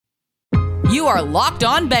You are Locked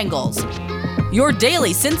On Bengals, your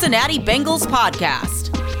daily Cincinnati Bengals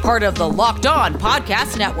podcast, part of the Locked On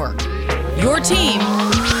Podcast Network, your team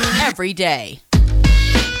every day.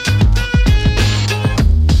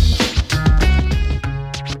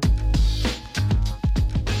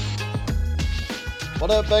 What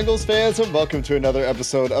up, Bengals fans, and welcome to another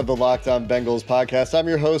episode of the Locked On Bengals podcast. I'm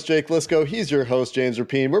your host, Jake Lisco. He's your host, James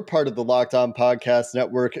Rapien. We're part of the Locked On Podcast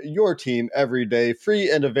Network, your team every day, free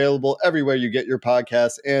and available everywhere you get your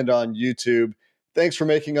podcasts and on YouTube. Thanks for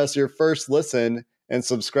making us your first listen and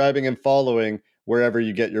subscribing and following wherever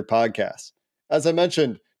you get your podcasts. As I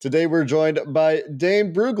mentioned, today we're joined by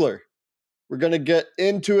Dane Brugler. We're going to get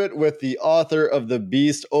into it with the author of The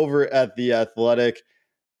Beast over at The Athletic.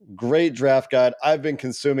 Great draft guide. I've been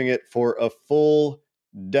consuming it for a full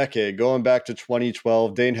decade, going back to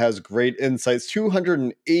 2012. Dane has great insights,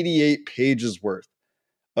 288 pages worth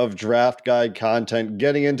of draft guide content,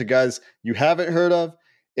 getting into guys you haven't heard of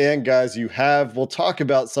and guys you have. We'll talk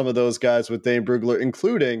about some of those guys with Dane Brugler,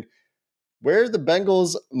 including where the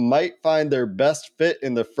Bengals might find their best fit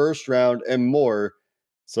in the first round and more.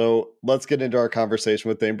 So let's get into our conversation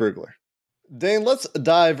with Dane Brugler. Dane, let's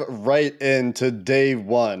dive right into day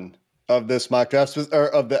one of this mock draft, or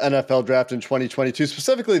of the NFL draft in 2022,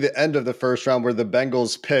 specifically the end of the first round where the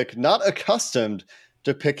Bengals pick, not accustomed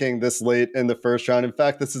to picking this late in the first round. In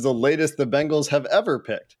fact, this is the latest the Bengals have ever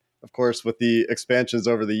picked, of course, with the expansions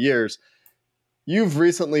over the years. You've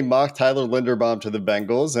recently mocked Tyler Linderbaum to the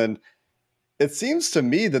Bengals, and it seems to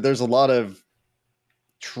me that there's a lot of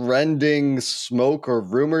trending smoke or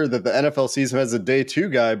rumor that the NFL sees him as a day two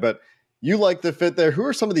guy, but you like the fit there. Who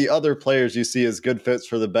are some of the other players you see as good fits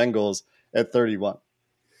for the Bengals at 31?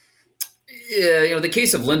 Yeah, the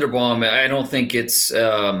case of Linderbaum, I don't think it's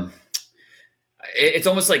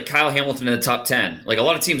almost like Kyle Hamilton in the top 10. Like, a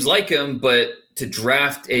lot of teams like him, but to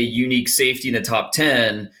draft a unique safety in the top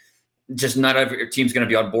 10, just not every team's going to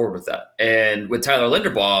be on board with that. And with Tyler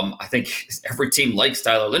Linderbaum, I think every team likes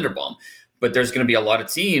Tyler Linderbaum, but there's going to be a lot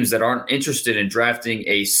of teams that aren't interested in drafting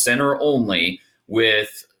a center only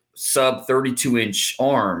with sub 32-inch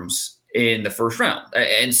arms in the first round.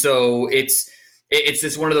 And so it's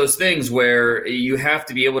just one of those things where you have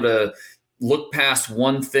to be able to look past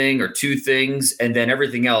one thing or two things, and then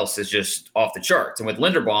everything else is just off the charts. And with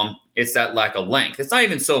Linderbaum, it's that lack of length. It's not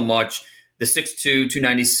even so much the 6'2",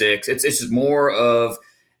 296. It's just more of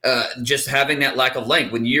just having that lack of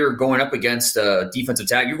length. When you're going up against a defensive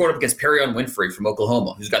tackle, you're going up against Perrion Winfrey from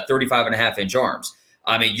Oklahoma, who's got 35.5-inch arms.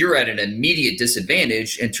 I mean, you're at an immediate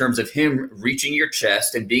disadvantage in terms of him reaching your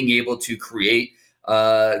chest and being able to create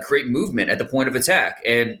movement at the point of attack.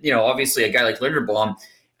 And, obviously a guy like Linderbaum,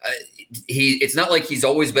 it's not like he's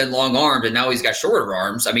always been long armed and now he's got shorter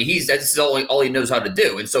arms. I mean, that's all he knows how to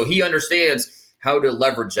do. And so he understands how to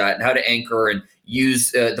leverage that and how to anchor and use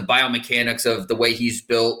the biomechanics of the way he's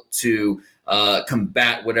built to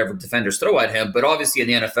combat whatever defenders throw at him. But obviously in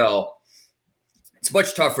the NFL, it's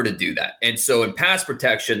much tougher to do that. And so in pass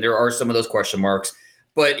protection, there are some of those question marks,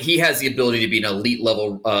 but he has the ability to be an elite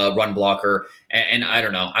level run blocker. And I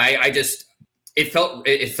don't know. It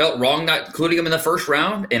felt wrong not including him in the first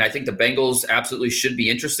round. And I think the Bengals absolutely should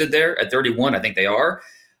be interested there at 31. I think they are.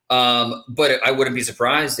 But I wouldn't be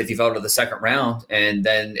surprised if he fell to the second round, and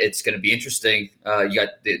then it's going to be interesting. You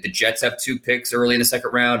got the Jets have 2 picks early in the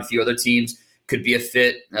second round. A few other teams could be a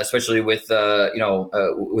fit, especially with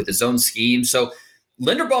with the zone scheme. So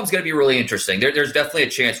Linderbaum's going to be really interesting. There's definitely a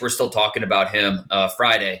chance we're still talking about him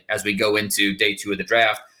Friday as we go into day 2 of the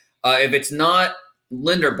draft. If it's not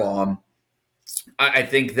Linderbaum, I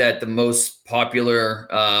think that the most popular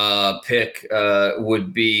pick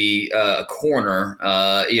would be a corner.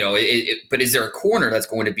 But is there a corner that's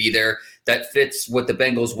going to be there that fits what the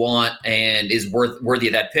Bengals want and is worthy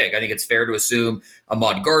of that pick? I think it's fair to assume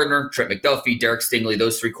Ahmad Gardner, Trent McDuffie, Derek Stingley,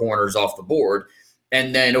 those 3 corners off the board.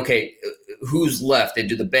 And then, okay, who's left? And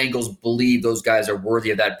do the Bengals believe those guys are worthy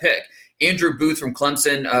of that pick? Andrew Booth from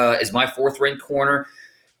Clemson is my 4th-ranked corner.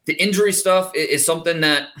 The injury stuff is something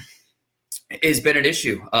that has been an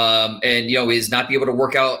issue. Is not be able to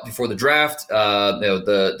work out before the draft.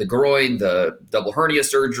 The groin, the double hernia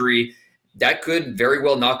surgery, that could very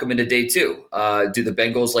well knock him into day 2. Do the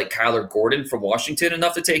Bengals like Kyler Gordon from Washington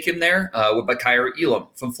enough to take him there? What about Kaiir Elam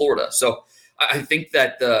from Florida? So I think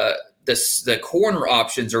that the corner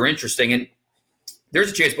options are interesting, and there's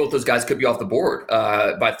a chance both those guys could be off the board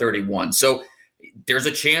by 31. So there's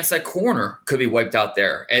a chance that corner could be wiped out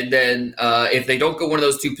there. And then if they don't go one of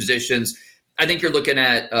those 2 positions, I think you're looking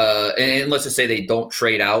at, and let's just say they don't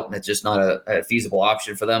trade out, and it's just not a feasible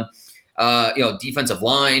option for them. Defensive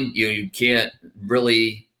line, you can't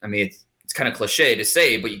really, it's it's kind of cliche to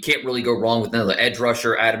say, but you can't really go wrong with another edge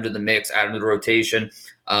rusher. Add him to the mix, add him to the rotation.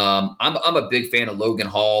 I'm a big fan of Logan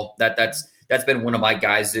Hall. That's been one of my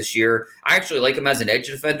guys this year. I actually like him as an edge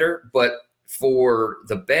defender, but for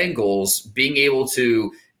the Bengals, being able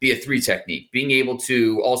to be a 3 technique, being able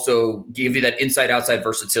to also give you that inside-outside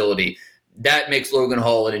versatility, that makes Logan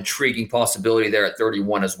Hall an intriguing possibility there at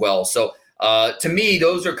 31 as well. So to me,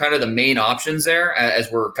 those are kind of the main options there as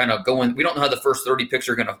we're kind of going. We don't know how the first 30 picks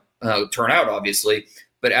are going to turn out, obviously,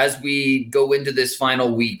 but as we go into this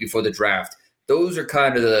final week before the draft, those are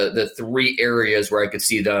kind of the 3 areas where I could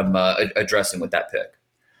see them addressing with that pick.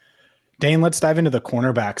 Dane, let's dive into the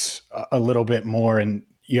cornerbacks a little bit more. And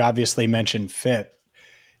you obviously mentioned fit.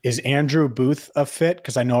 Is Andrew Booth a fit?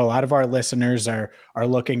 Because I know a lot of our listeners are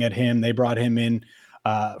looking at him. They brought him in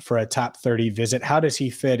for a top 30 visit. How does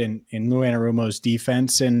he fit in Lou Anarumo's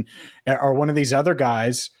defense? And are one of these other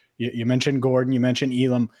guys, you mentioned Gordon, you mentioned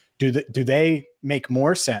Elam, do they make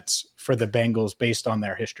more sense for the Bengals based on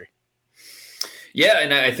their history? Yeah,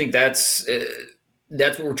 and I think that's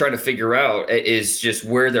what we're trying to figure out is just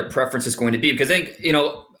where their preference is going to be. Because I think,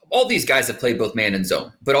 all these guys have played both man and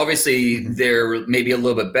zone, but obviously they're maybe a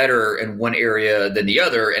little bit better in one area than the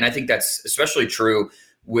other. And I think that's especially true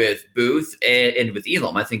with Booth and with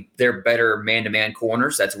Elam. I think they're better man-to-man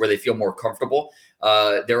corners. That's where they feel more comfortable.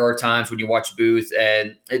 There are times when you watch Booth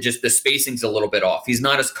and the spacing's a little bit off. He's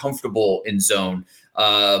not as comfortable in zone,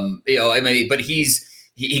 but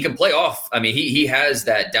he can play off. I mean, he has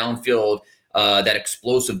that downfield, that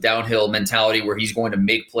explosive downhill mentality where he's going to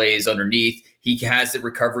make plays underneath. He has the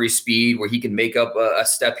recovery speed where he can make up a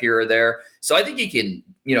step here or there. So I think he can,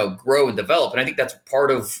 grow and develop. And I think that's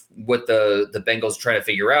part of what the Bengals try to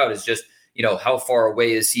figure out is just, how far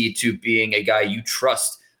away is he to being a guy you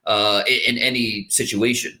trust in any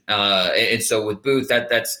situation. And so with Booth,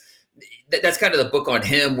 that's kind of the book on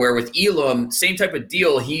him, where with Elam, same type of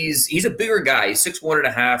deal. He's a bigger guy. He's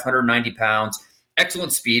 6'1.5", 190 pounds,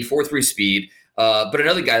 excellent speed, 4.3 speed. But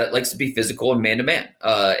another guy that likes to be physical and man-to-man.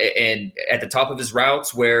 And at the top of his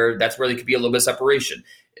routes, that's where there could be a little bit of separation.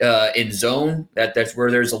 In zone, that's where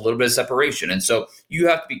there's a little bit of separation. And so you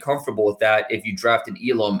have to be comfortable with that if you draft an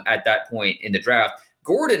Elam at that point in the draft.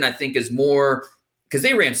 Gordon, I think, is more – because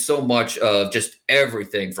they ran so much of just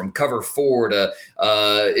everything from cover 4 to,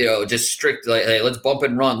 just strict, like, hey, let's bump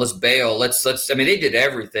and run, let's bail, let's. I mean, they did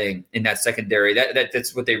everything in that secondary.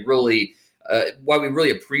 That's what they really – why we really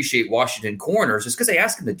appreciate Washington corners is because they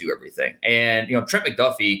ask him to do everything. And, Trent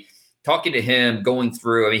McDuffie, talking to him, going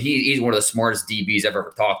through, I mean, he's one of the smartest DBs I've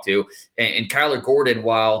ever talked to. And Kyler Gordon,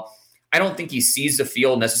 while I don't think he sees the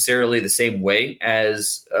field necessarily the same way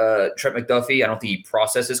as Trent McDuffie, I don't think he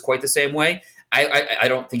processes quite the same way. I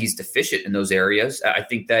don't think he's deficient in those areas. I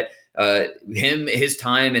think that his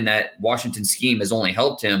time in that Washington scheme has only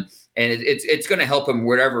helped him. And it's going to help him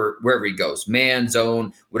wherever he goes, man,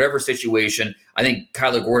 zone, whatever situation. I think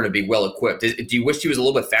Kyler Gordon would be well equipped. Do you wish he was a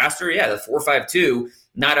little bit faster? Yeah, the 4.52,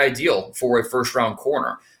 not ideal for a first round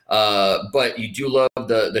corner. But you do love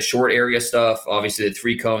the short area stuff. Obviously, the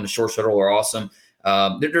 3-cone, the short shuttle are awesome.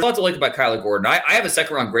 There's a lot to like about Kyler Gordon. I have a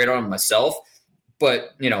second round grade on him myself.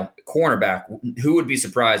 But, cornerback, who would be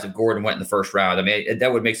surprised if Gordon went in the first round? I mean,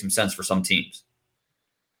 that would make some sense for some teams.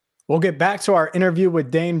 We'll get back to our interview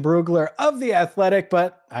with Dane Brugler of The Athletic,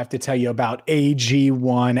 but I have to tell you about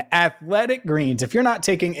AG1 Athletic Greens. If you're not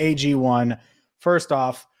taking AG1, first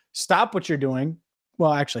off, stop what you're doing.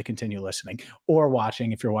 Well, actually continue listening or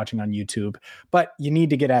watching if you're watching on YouTube. But you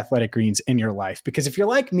need to get Athletic Greens in your life because if you're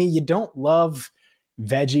like me, you don't love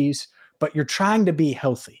veggies, but you're trying to be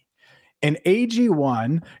healthy. And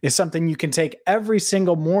AG1 is something you can take every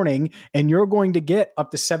single morning, and you're going to get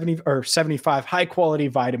up to 70 or 75 high-quality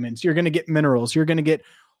vitamins. You're going to get minerals. You're going to get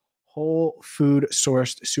whole food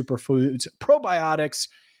sourced superfoods, probiotics,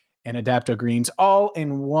 and adaptogreens all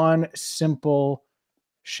in one simple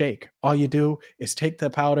shake. All you do is take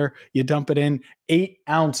the powder, you dump it in 8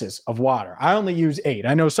 ounces of water. I only use 8.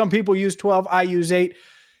 I know some people use 12. I use 8.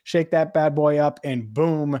 Shake that bad boy up, and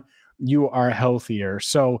boom, you are healthier.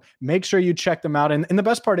 So make sure you check them out. And the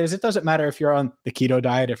best part is it doesn't matter if you're on the keto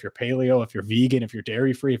diet, if you're paleo, if you're vegan, if you're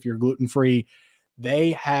dairy-free, if you're gluten-free,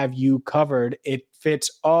 they have you covered. It fits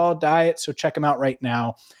all diets. So check them out right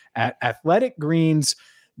now at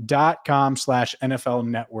athleticgreens.com/NFL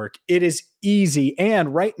network. It is easy.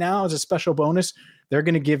 And right now, as a special bonus, they're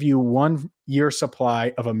going to give you 1 year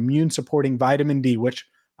supply of immune supporting vitamin D, which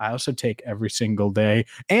I also take every single day,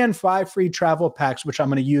 and 5 free travel packs, which I'm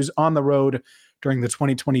going to use on the road during the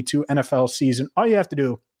 2022 NFL season. All you have to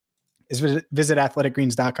do is visit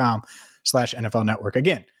athleticgreens.com/NFL network.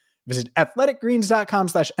 Again, Visit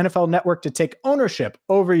athleticgreens.com/NFL Network to take ownership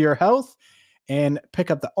over your health and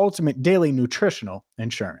pick up the ultimate daily nutritional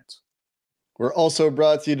insurance. We're also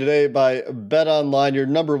brought to you today by BetOnline, your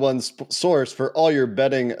number one source for all your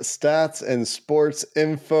betting stats and sports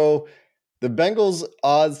info. The Bengals'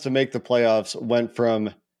 odds to make the playoffs went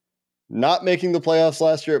from not making the playoffs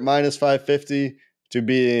last year at minus 550 to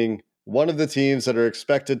being one of the teams that are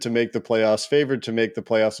expected to make the playoffs, favored to make the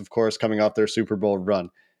playoffs, of course, coming off their Super Bowl run.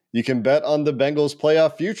 You can bet on the Bengals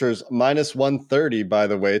playoff futures, minus 130, by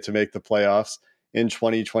the way, to make the playoffs in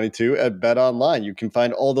 2022 at BetOnline. You can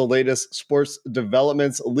find all the latest sports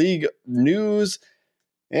developments, league news,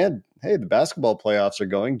 and hey, the basketball playoffs are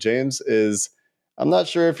going. James I'm not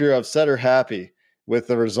sure if you're upset or happy with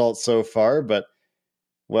the results so far, but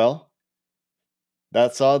well,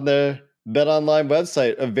 that's on their BetOnline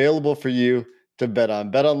website, available for you to bet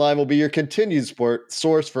on. BetOnline will be your continued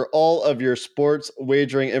source for all of your sports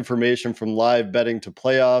wagering information, from live betting to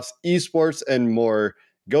playoffs, esports, and more.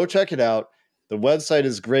 Go check it out. The website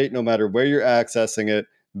is great no matter where you're accessing it.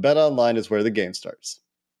 BetOnline is where the game starts.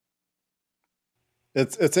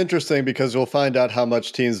 It's interesting because you'll find out how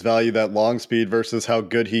much teams value that long speed versus how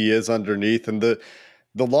good he is underneath. And the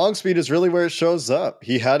long speed is really where it shows up.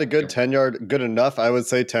 He had a good 10-yard, good enough, I would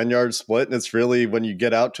say, 10-yard split. And it's really when you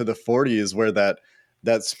get out to the 40s where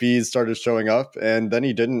that speed started showing up. And then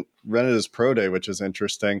he didn't run at his pro day, which is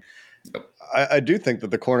interesting. I do think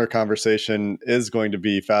that the corner conversation is going to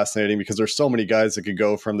be fascinating because there's so many guys that could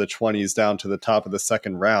go from the 20s down to the top of the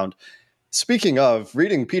second round. Speaking of,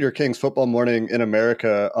 reading Peter King's Football Morning in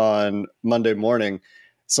America on Monday morning,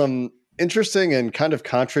 some interesting and kind of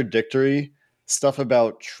contradictory stuff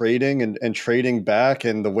about trading and trading back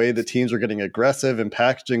and the way that teams are getting aggressive and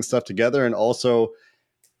packaging stuff together. And also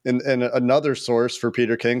in another source for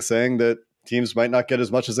Peter King saying that teams might not get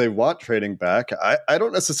as much as they want trading back. I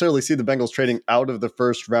don't necessarily see the Bengals trading out of the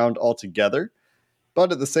first round altogether,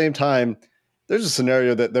 but at the same time, there's a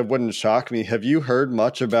scenario that wouldn't shock me. Have you heard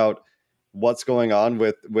much about what's going on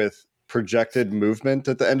with projected movement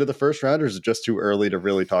at the end of the first round, or is it just too early to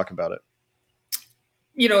really talk about it?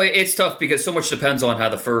 It's tough because so much depends on how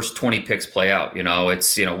the first 20 picks play out.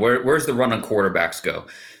 Where's the run on quarterbacks go?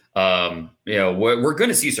 We're going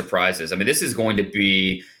to see surprises. I mean, this is going to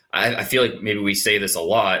be, I feel like maybe we say this a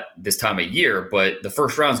lot this time of year, but the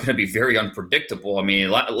first round is going to be very unpredictable. I mean,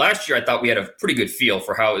 last year I thought we had a pretty good feel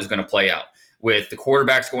for how it was going to play out with the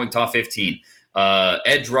quarterbacks going top 15,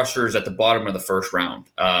 edge rushers at the bottom of the first round.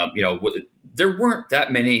 There weren't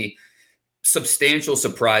that many substantial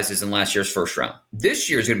surprises in last year's first round. This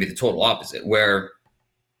year is going to be the total opposite,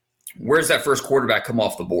 where's that first quarterback come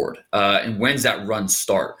off the board? And when's that run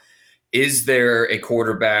start? Is there a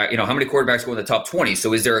quarterback, how many quarterbacks go in the top 20?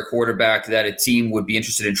 So is there a quarterback that a team would be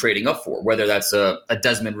interested in trading up for, whether that's a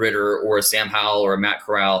Desmond Ridder or a Sam Howell or a Matt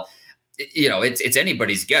Corral? It's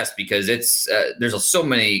anybody's guess because there's so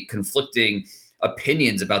many conflicting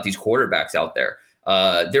opinions about these quarterbacks out there.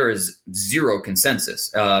 There is zero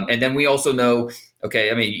consensus. And then we also know,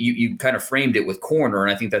 you kind of framed it with corner,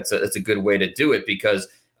 and I think that's a good way to do it because,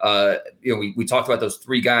 we talked about those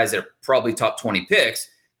three guys that are probably top 20 picks,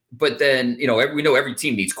 but then, we know every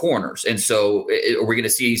team needs corners. And so are we going to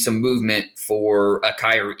see some movement for a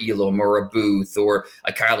Kyer Elam or a Booth or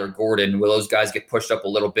a Kyler Gordon? Will those guys get pushed up a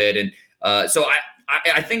little bit? And so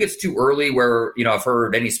I think it's too early where, I've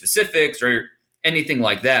heard any specifics or anything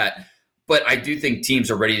like that. But I do think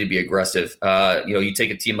teams are ready to be aggressive. You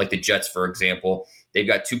take a team like the Jets, for example. They've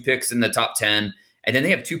got 2 picks in the top 10, and then they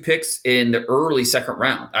have 2 picks in the early second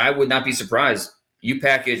round. I would not be surprised. You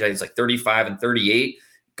package, I think it's like 35 and 38,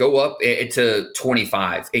 go up to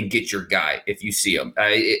 25 and get your guy if you see him.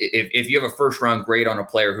 If you have a first-round grade on a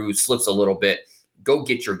player who slips a little bit, go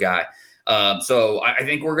get your guy. So I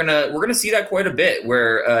think we're gonna see that quite a bit,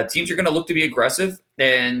 where teams are gonna look to be aggressive,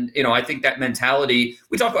 and I think that mentality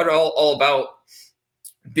we talk about all about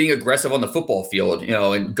being aggressive on the football field,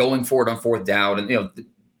 and going forward on fourth down, and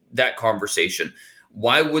that conversation.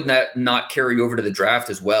 Why wouldn't that not carry over to the draft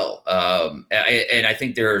as well? And I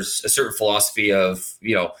think there's a certain philosophy of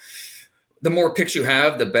the more picks you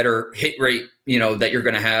have, the better hit rate, that you're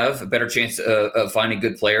going to have, a better chance of finding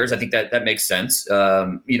good players. I think that makes sense.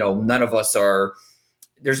 None of us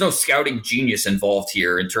there's no scouting genius involved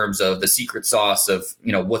here in terms of the secret sauce of,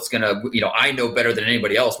 what's going to, I know better than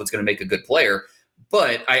anybody else what's going to make a good player.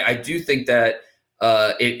 But I do think that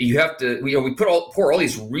you have to, we pour all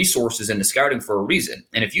these resources into scouting for a reason.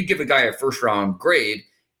 And if you give a guy a first round grade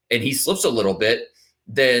and he slips a little bit,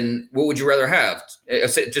 then what would you rather have?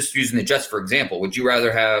 Just using the Jets, for example, would you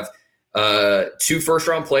rather have 2 first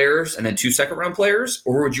round players and then 2 second round players?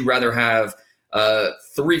 Or would you rather have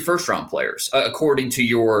 3 first-round players, according to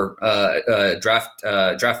your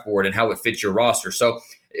draft board and how it fits your roster. So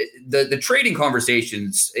the trading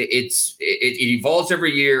conversations, it evolves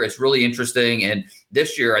every year. It's really interesting. And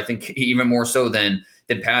this year, I think even more so than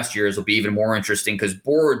past years will be even more interesting because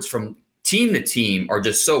boards from team to team are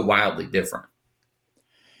just so wildly different.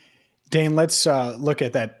 Dane, let's look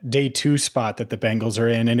at that day 2 spot that the Bengals are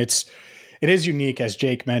in. And it is unique, as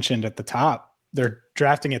Jake mentioned at the top. They're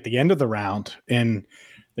drafting at the end of the round, and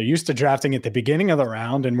they're used to drafting at the beginning of the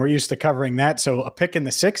round, and we're used to covering that. So a pick in the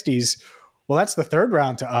 60s, well, that's the 3rd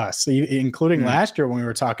round to us, including last year when we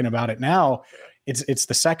were talking about it. Now it's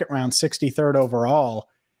the 2nd round, 63rd overall.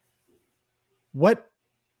 What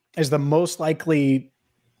is the most likely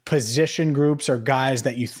position groups or guys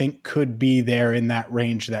that you think could be there in that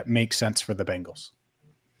range that makes sense for the Bengals?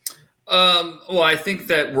 Well, I think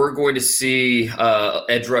that we're going to see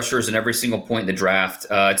edge rushers in every single point in the draft.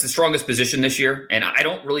 It's the strongest position this year, and I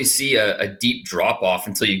don't really see a deep drop-off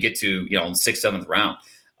until you get to, the 6th, 7th round.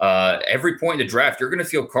 Every point in the draft, you're going to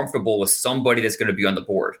feel comfortable with somebody that's going to be on the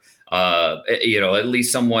board. At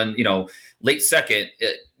least someone, late second,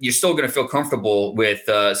 you're still going to feel comfortable with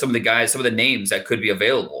some of the guys, some of the names that could be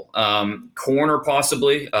available. Corner,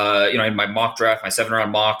 possibly. In my mock draft, my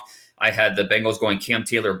 7th-round mock, I had the Bengals going Cam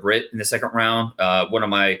Taylor-Britt in the 2nd round. One of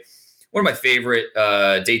my favorite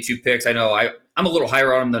day 2 picks. I know I'm a little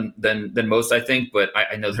higher on him than most, I think, but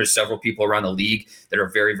I know there's several people around the league that are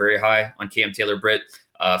very, very high on Cam Taylor-Britt.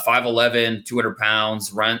 5'11", 200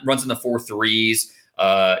 pounds, runs in the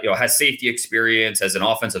 4.3s. Has safety experience, has an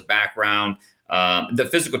offensive background. The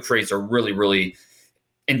physical traits are really, really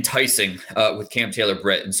enticing with Cam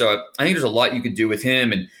Taylor-Britt. And so I think there's a lot you could do with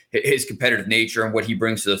him and his competitive nature and what he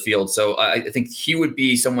brings to the field. So I think he would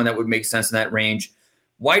be someone that would make sense in that range.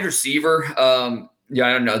 Wide receiver, I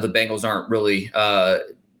don't know. The Bengals aren't really,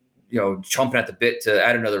 chomping at the bit to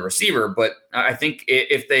add another receiver. But I think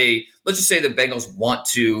if let's just say the Bengals want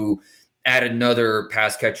to add another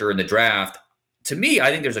pass catcher in the draft, to me, I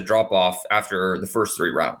think there's a drop-off after the first 3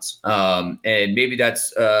 rounds. And maybe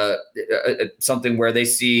that's something where they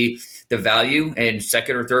see the value in 2nd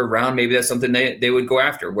or 3rd round. Maybe that's something they would go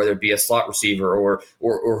after, whether it be a slot receiver or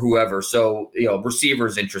whoever. So, receiver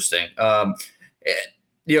is interesting. I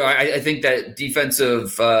think that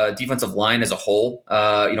defensive line as a whole,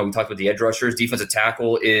 we talked about the edge rushers. Defensive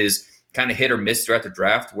tackle is kind of hit or miss throughout the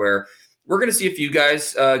draft, where we're going to see a few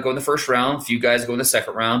guys go in the 1st round, a few guys go in the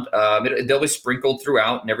 2nd round. They'll be sprinkled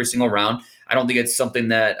throughout in every single round. I don't think it's something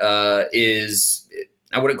that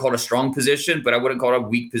I wouldn't call it a strong position, but I wouldn't call it a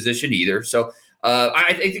weak position either. So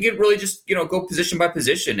I think it really just, go position by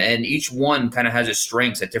position, and each one kind of has its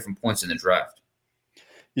strengths at different points in the draft.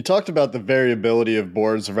 You talked about the variability of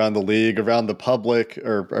boards around the league, around the public,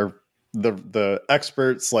 or the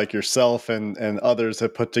experts like yourself and others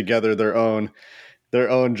have put together their own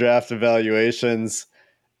draft evaluations.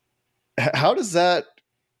 How does that,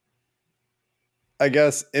 I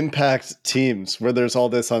guess, impact teams where there's all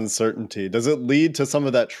this uncertainty? Does it lead to some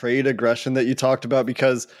of that trade aggression that you talked about?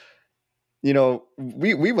 Because,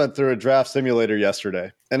 we went through a draft simulator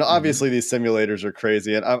yesterday, and obviously these simulators are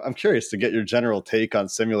crazy. And I'm curious to get your general take on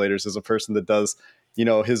simulators as a person that does,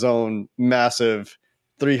 his own massive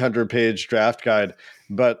 300-page draft guide.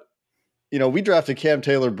 But, we drafted Cam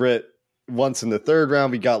Taylor-Britt once in the 3rd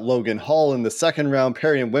round. We got Logan Hall in the 2nd round,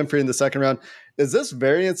 Perry and Winfrey in the 2nd round. Is this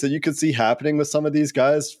variance that you could see happening with some of these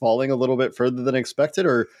guys falling a little bit further than expected?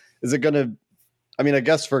 Or is it going to, I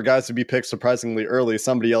guess for guys to be picked surprisingly early,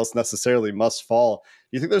 somebody else necessarily must fall. Do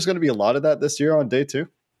you think there's going to be a lot of that this year on day 2?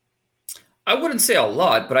 I wouldn't say a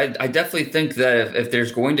lot, but I definitely think that if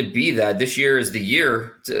there's going to be that, this year is the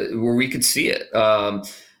year where we could see it.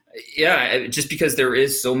 Just because there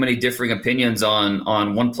is so many differing opinions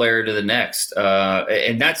on one player to the next.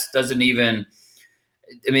 And that doesn't even,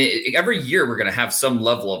 every year we're going to have some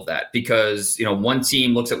level of that because, one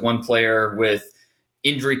team looks at one player with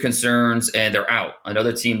injury concerns and they're out.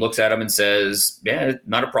 Another team looks at them and says, yeah,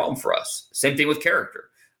 not a problem for us. Same thing with character.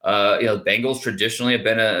 The Bengals traditionally have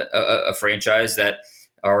been a franchise that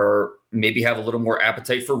are maybe have a little more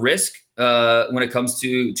appetite for risk when it comes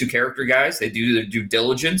to character guys. They do their due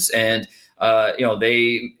diligence and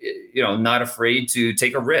they not afraid to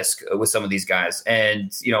take a risk with some of these guys.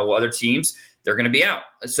 And other teams, they're going to be out.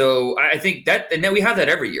 So I think that, and then we have that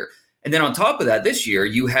every year. And then on top of that, this year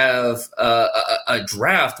you have a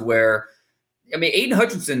draft where, Aiden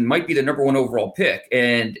Hutchinson might be the number 1 overall pick.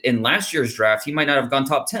 And in last year's draft, he might not have gone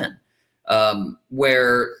top 10,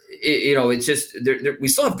 where, it's just we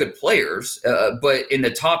still have good players. But in the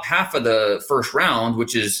top half of the 1st round,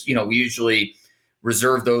 which is, we usually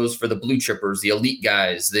reserve those for the blue chippers, the elite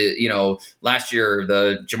guys, last year,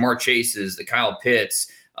 the Jamar Chases, the Kyle Pitts,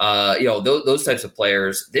 those types of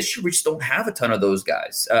players. This year, we just don't have a ton of those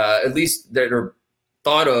guys, at least that are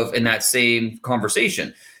thought of in that same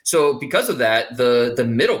conversation. So because of that, the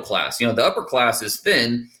middle class, the upper class is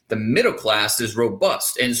thin, the middle class is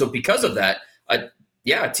robust. And so because of that, a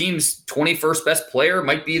team's 21st best player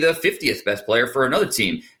might be the 50th best player for another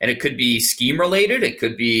team. And it could be scheme related. It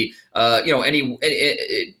could be, a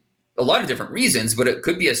lot of different reasons, but it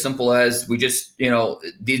could be as simple as we just,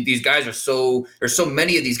 these guys there's so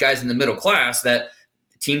many of these guys in the middle class that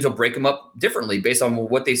teams will break them up differently based on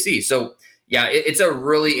what they see. So yeah, it's a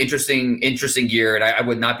really interesting year. And I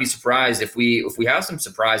would not be surprised if we have some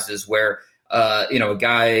surprises where, a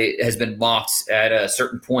guy has been mocked at a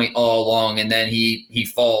certain point all along, and then he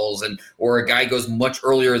falls, or a guy goes much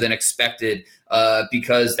earlier than expected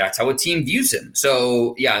because that's how a team views him.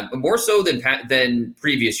 So yeah, more so than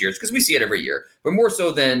previous years, because we see it every year, but more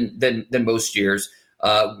so than most years.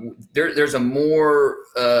 There's a more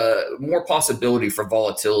possibility for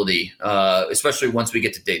volatility, especially once we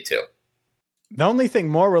get to day 2. The only thing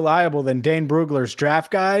more reliable than Dane Brugler's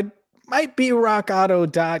draft guide might be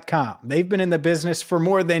rockauto.com. They've been in the business for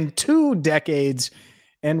more than 2 decades,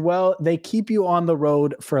 and well, they keep you on the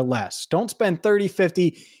road for less. Don't spend 30,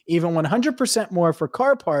 50, even 100% more for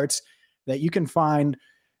car parts that you can find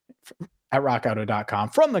at rockauto.com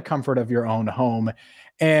from the comfort of your own home,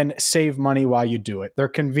 and save money while you do it. They're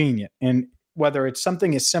convenient. And whether it's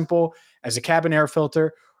something as simple as a cabin air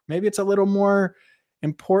filter, maybe it's a little more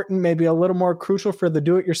important, maybe a little more crucial for the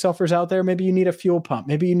do-it-yourselfers out there. Maybe you need a fuel pump.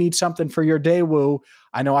 Maybe you need something for your Daewoo.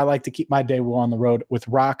 I know I like to keep my Daewoo on the road with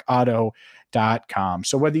rockauto.com.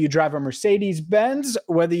 So whether you drive a Mercedes-Benz,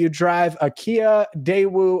 whether you drive a Kia,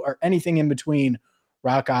 Daewoo, or anything in between,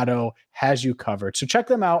 Rock Auto has you covered. So check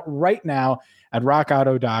them out right now at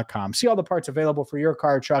rockauto.com. See all the parts available for your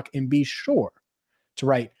car or truck, and be sure to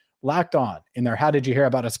write Locked On in their How Did You Hear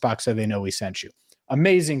About Us box so they know we sent you.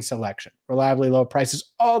 Amazing selection, reliably low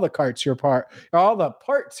prices, all the parts your car,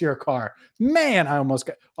 man, I almost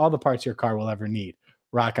got all the parts your car will ever need.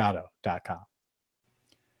 rockauto.com.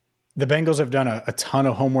 The Bengals have done a ton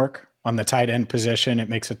of homework on the tight end position. It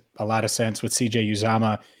makes a lot of sense with CJ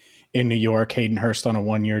Uzomah in New York, Hayden Hurst on a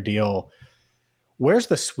 1-year deal. Where's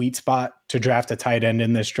the sweet spot to draft a tight end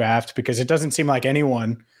in this draft? Because it doesn't seem like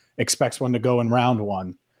anyone expects one to go in round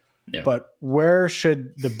 1. Yeah. But where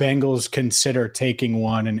should the Bengals consider taking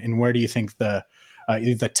one, and where do you think the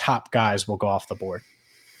top guys will go off the board?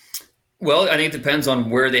 Well, I think it depends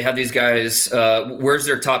on where they have these guys. Where's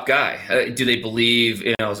their top guy? Do they believe,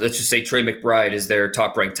 let's just say Trey McBride is their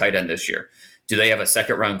top-ranked tight end this year? Do they have a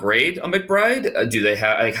second-round grade on McBride? Do they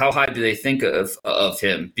have how high do they think of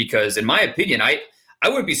him? Because in my opinion, I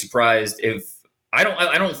would be surprised if I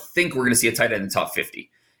don't think we're going to see a tight end in the top 50.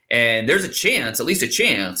 And there's at least a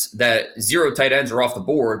chance, that 0 tight ends are off the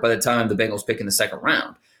board by the time the Bengals pick in the second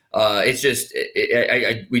round. It's just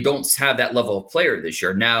we don't have that level of player this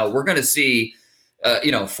year. Now we're going to see,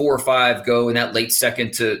 4 or 5 go in that late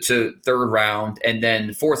second to third round, and then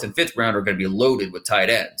 4th and 5th round are going to be loaded with tight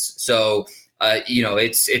ends. So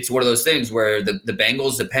it's one of those things where the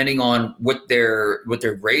Bengals, depending on what their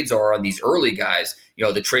grades are on these early guys,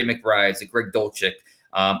 the Trey McBrides, the Greg Dulcich.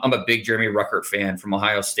 I'm a big Jeremy Ruckert fan from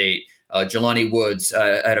Ohio State. Jelani Woods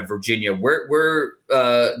out of Virginia. Where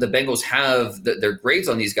the Bengals have their grades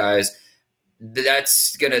on these guys,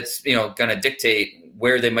 that's gonna dictate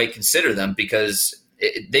where they might consider them, because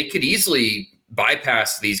they could easily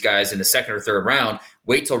bypass these guys in the second or third round,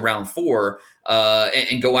 wait till round 4,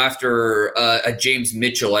 and go after a James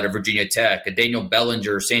Mitchell out of Virginia Tech, a Daniel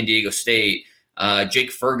Bellinger, San Diego State,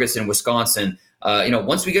 Jake Ferguson, Wisconsin.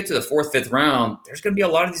 Once we get to the 4th, 5th round, there's going to be a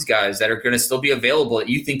lot of these guys that are going to still be available that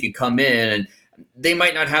you think can come in, and they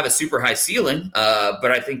might not have a super high ceiling, but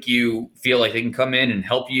I think you feel like they can come in and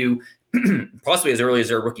help you possibly as early as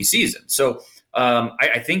their rookie season. So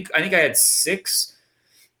I think I had six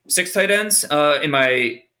tight ends in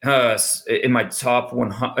my top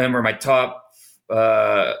 100, or my top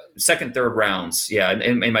second, third rounds. Yeah,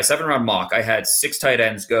 in my 7th-round mock, I had 6 tight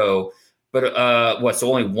ends go. But so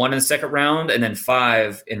only 1 in the second round, and then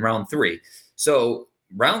 5 in round 3. So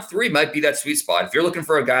round 3 might be that sweet spot. If you're looking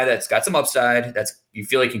for a guy that's got some upside, that's you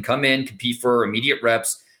feel like can come in, compete for immediate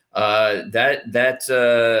reps, that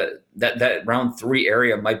round 3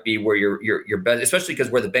 area might be where your best, especially because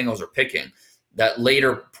where the Bengals are picking. That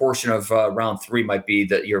later portion of round 3 might be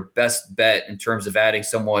your best bet in terms of adding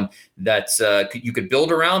someone that's you could build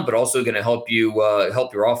around, but also going to help you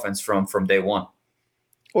help your offense from day one.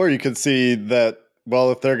 Or you could see that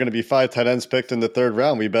well, if there are going to be 5 tight ends picked in the 3rd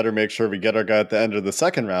round, we better make sure we get our guy at the end of the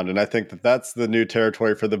 2nd round. And I think that that's the new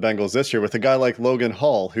territory for the Bengals this year with a guy like Logan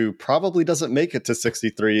Hall, who probably doesn't make it to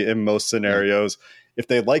 63 in most scenarios. If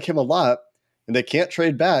they like him a lot and they can't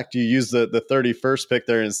trade back, do you use the 31st pick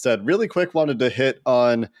there instead? Really quick, wanted to hit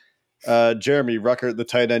on Jeremy Ruckert, the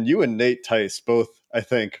tight end. You and Nate Tice both, I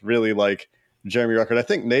think, really like Jeremy Ruckert. I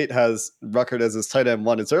think Nate has Ruckert as his tight end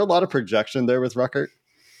 1. Is there a lot of projection there with Ruckert?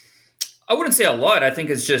 I wouldn't say a lot. I think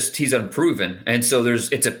it's just he's unproven, and so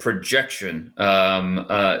it's a projection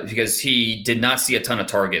because he did not see a ton of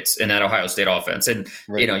targets in that Ohio State offense. And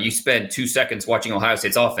right. You spend 2 seconds watching Ohio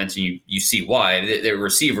State's offense, and you see why their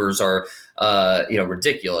receivers are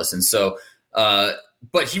ridiculous. And so,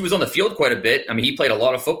 but he was on the field quite a bit. I mean, he played a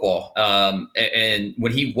lot of football, and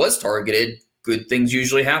when he was targeted, good things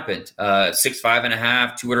usually happened.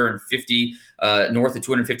 6'5.5", 250 north of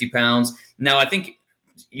 250 pounds. Now, I think.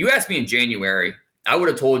 You asked me in January, I would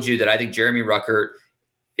have told you that I think Jeremy Ruckert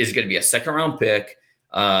is going to be a 2nd-round pick,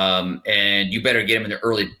 and you better get him in the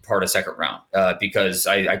early part of 2nd round because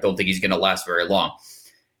I don't think he's going to last very long.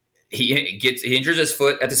 He injures his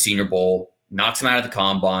foot at the Senior Bowl, knocks him out of the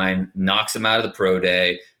combine, knocks him out of the pro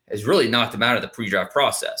day, has really knocked him out of the pre-draft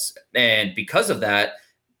process. And because of that,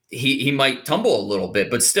 he might tumble a little bit,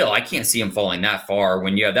 but still, I can't see him falling that far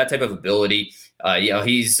when you have that type of ability.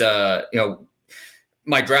 He's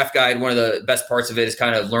my draft guide, one of the best parts of it is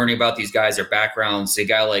kind of learning about these guys, their backgrounds. A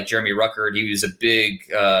guy like Jeremy Ruckert, he was a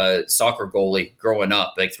big soccer goalie growing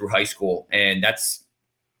up, like through high school. And that's,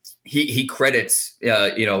 he credits,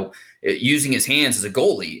 using his hands as a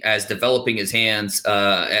goalie, as developing his hands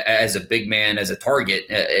as a big man, as a target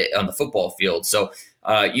on the football field. So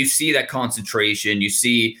you see that concentration, you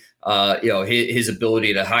see, his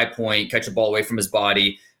ability to high point, catch a ball away from his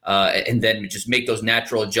body, and then just make those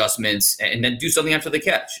natural adjustments and then do something after the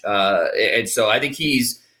catch. And so I think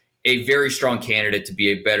he's a very strong candidate to be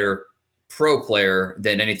a better pro player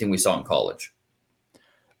than anything we saw in college.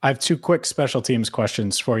 I have 2 quick special teams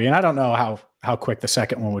questions for you. And I don't know how quick the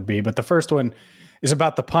second one would be, but the first one is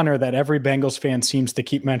about the punter that every Bengals fan seems to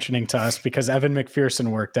keep mentioning to us because Evan McPherson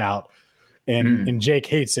worked out and Jake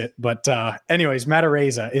hates it. But anyways, Matt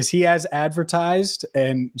Araiza, is he as advertised,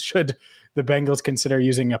 and should the Bengals consider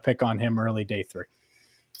using a pick on him early day 3?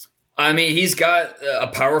 I mean, he's got a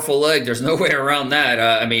powerful leg. There's no way around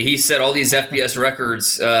that. He set all these FBS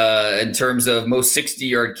records in terms of most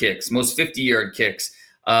 60-yard kicks, most 50-yard kicks.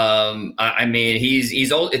 It's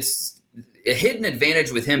a hidden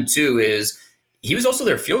advantage with him too is he was also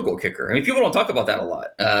their field goal kicker. I mean, people don't talk about that a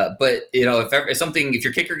lot. But if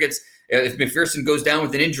your kicker if McPherson goes down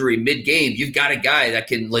with an injury mid-game, you've got a guy that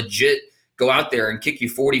can legit go out there and kick you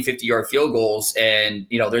 40, 50-yard field goals, and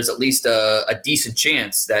there's at least a decent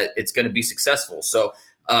chance that it's going to be successful. So,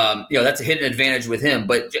 that's a hidden advantage with him.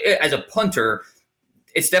 But as a punter,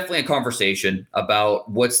 it's definitely a conversation about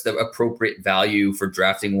what's the appropriate value for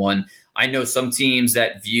drafting one. I know some teams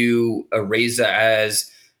that view Araiza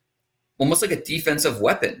as almost like a defensive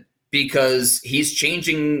weapon because he's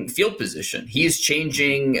changing field position. He's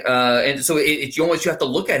changing, and so you have to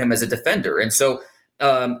look at him as a defender. And so,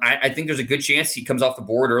 I think there's a good chance he comes off the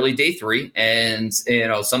board early day 3, and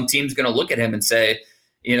some team's going to look at him and say,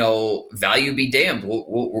 value be damned.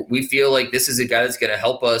 We feel like this is a guy that's going to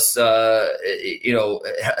help us,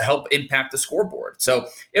 help impact the scoreboard. So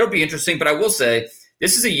it'll be interesting. But I will say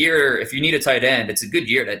this is a year, if you need a tight end, it's a good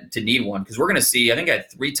year to need one because we're going to see. I think I had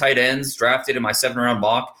 3 tight ends drafted in my 7th-round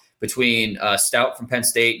mock between Stout from Penn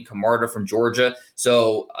State and Camarda from Georgia.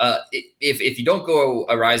 So if you don't go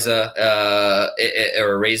Araiza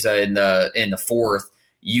in the 4th,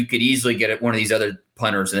 you could easily get one of these other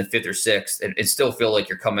punters in the 5th or 6th and still feel like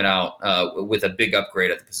you're coming out with a big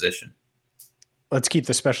upgrade at the position. Let's keep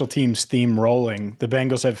the special teams theme rolling. The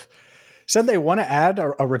Bengals have said they want to add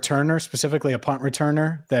a returner, specifically a punt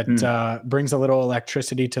returner that brings a little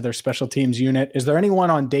electricity to their special teams unit. Is there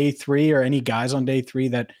anyone on day 3 or any guys on day 3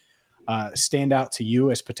 that stand out to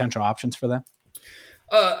you as potential options for them?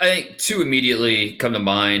 I think 2 immediately come to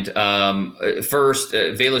mind. First,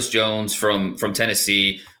 Velus Jones from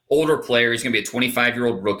Tennessee, older player. He's going to be a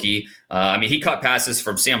 25-year-old rookie. He caught passes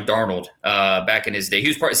from Sam Darnold back in his day. He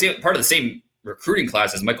was part of the same recruiting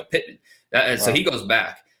class as Michael Pittman. So he goes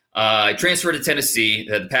back. He transferred to Tennessee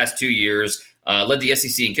the past 2 years, led the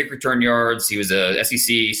SEC in kick return yards. He was a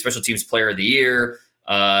SEC Special Teams Player of the Year.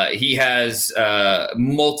 He has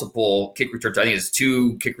multiple kick return. I think it's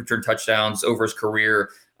 2 kick return touchdowns over his career.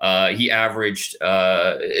 He averaged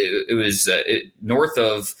north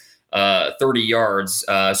of 30 yards.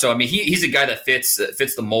 So he's a guy that fits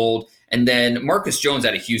the mold. And then Marcus Jones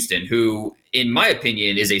out of Houston, who, in my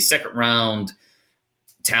opinion, is a 2nd round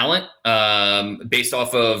talent based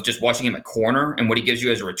off of just watching him at corner and what he gives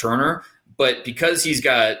you as a returner. But because he's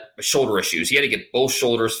got shoulder issues, he had to get both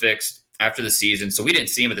shoulders fixed after the season. So we didn't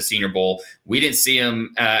see him at the Senior Bowl. We didn't see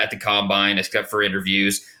him at the Combine except for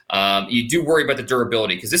interviews. You do worry about the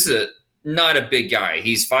durability because this is not a big guy.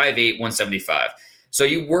 He's 5'8", 175. So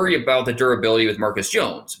you worry about the durability with Marcus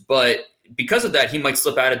Jones. But because of that, he might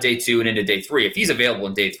slip out of day 2 and into day 3. If he's available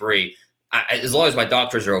in day 3, as long as my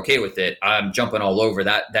doctors are okay with it, I'm jumping all over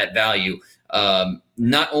that value.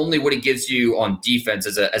 Not only what it gives you on defense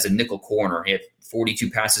as a nickel corner, he had 42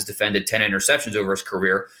 passes defended, 10 interceptions over his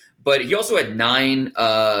career, but he also had 9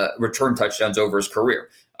 return touchdowns over his career,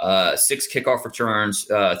 6 kickoff returns,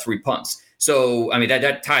 3 punts. So, I mean,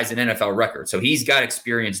 that ties an NFL record. So he's got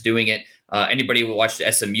experience doing it. Anybody who watched the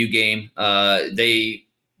SMU game, they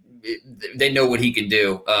know what he can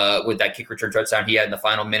do with that kick return touchdown he had in the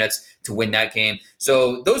final minutes to win that game.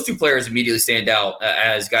 So those 2 players immediately stand out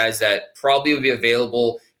as guys that probably would be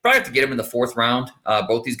available. Probably have to get them in the 4th round.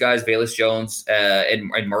 Both these guys, Velus Jones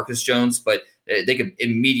and Marcus Jones, but they could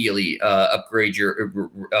immediately upgrade your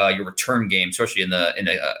return game, especially in the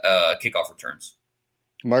kickoff returns.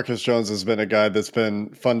 Marcus Jones has been a guy that's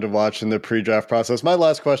been fun to watch in the pre-draft process. My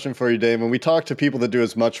last question for you, Dave, when we talk to people that do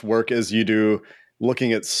as much work as you do,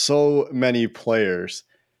 looking at so many players,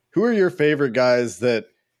 who are your favorite guys that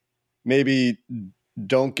maybe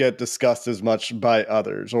don't get discussed as much by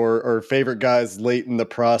others, or favorite guys late in the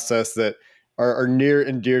process that are near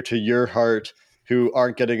and dear to your heart who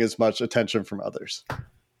aren't getting as much attention from others?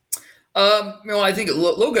 I think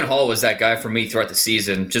Logan Hall was that guy for me throughout the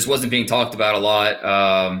season. Just wasn't being talked about a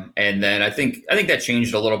lot. And then I think that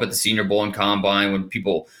changed a little bit the Senior Bowl and Combine when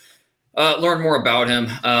people learn more about him.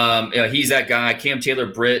 He's that guy. Cam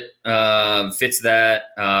Taylor-Britt fits that.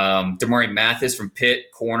 Damari Mathis from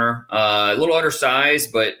Pitt, corner. A little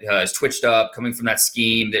undersized, but is twitched up, coming from that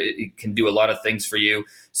scheme that it can do a lot of things for you.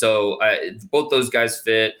 So both those guys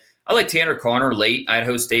fit. I like Tanner Connor, late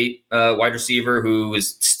Idaho State wide receiver, who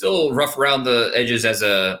is still rough around the edges as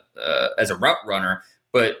a route runner.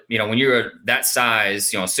 But, when you're that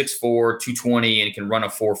size, 6'4", 220, and can run a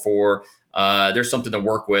 4.4, there's something to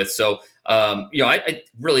work with. So, I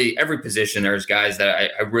really, every position, there's guys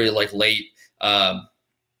that I really like late.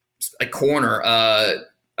 Like corner,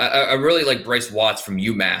 I really like Bryce Watts from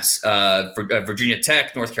UMass, Virginia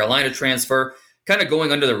Tech, North Carolina transfer. Kind of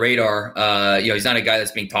going under the radar. He's not a guy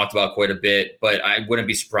that's being talked about quite a bit, but I wouldn't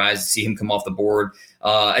be surprised to see him come off the board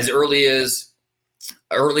as early as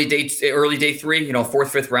early day 3, 4th,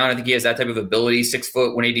 5th round. I think he has that type of ability. 6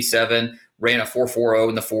 foot, 187, ran a 4.40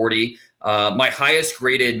 in the 40. My highest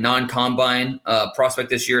graded non-combine prospect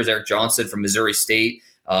this year is Eric Johnson from Missouri State.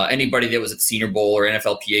 Anybody that was at the Senior Bowl or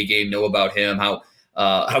NFLPA game know about him,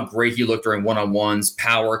 how great he looked during one-on-ones,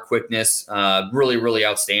 power, quickness, really, really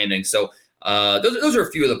outstanding. So those are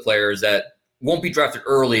a few of the players that won't be drafted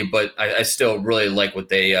early, but I still really like what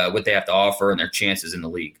they have to offer and their chances in the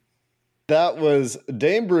league. That was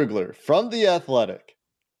Dane Brugler from The Athletic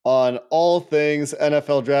on all things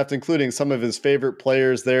NFL draft, including some of his favorite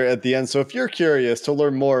players there at the end. So if you're curious to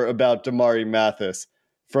learn more about Damari Mathis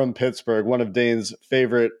from Pittsburgh, one of Dane's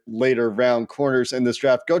favorite later round corners in this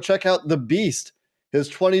draft, go check out The Beast, his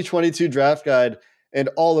 2022 draft guide, and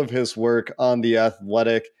all of his work on The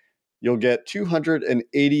Athletic. You'll get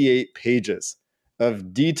 288 pages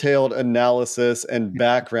of detailed analysis and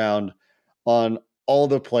background on all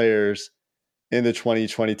the players in the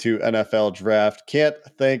 2022 NFL draft. Can't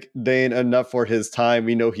thank Dane enough for his time.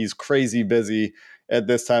 We know he's crazy busy at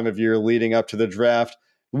this time of year leading up to the draft.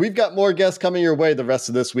 We've got more guests coming your way the rest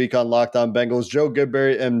of this week on Locked On Bengals. Joe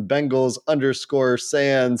Goodberry and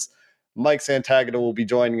Bengals_Sands. Mike Santagata will be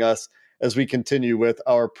joining us as we continue with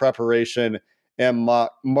our preparation and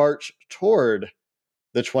march toward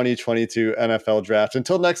the 2022 NFL draft.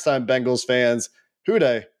 Until next time, Bengals fans,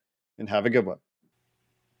 hooday, and have a good one.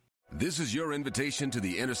 This is your invitation to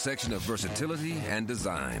the intersection of versatility and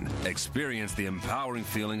design. Experience the empowering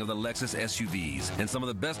feeling of the Lexus SUVs and some of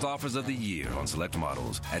the best offers of the year on select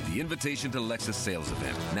models at the Invitation to Lexus sales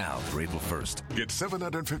event, now through April 1st. Get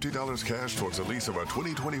 $750 cash towards the lease of a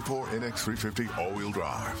 2024 NX350 all-wheel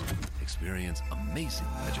drive. Experience amazing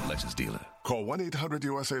at your Lexus dealer. Call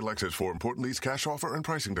 1-800-USA-LEXUS for important lease cash offer and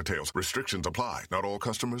pricing details. Restrictions apply. Not all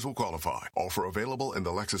customers will qualify. Offer available in the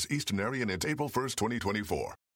Lexus Eastern area and it's April 1st, 2024.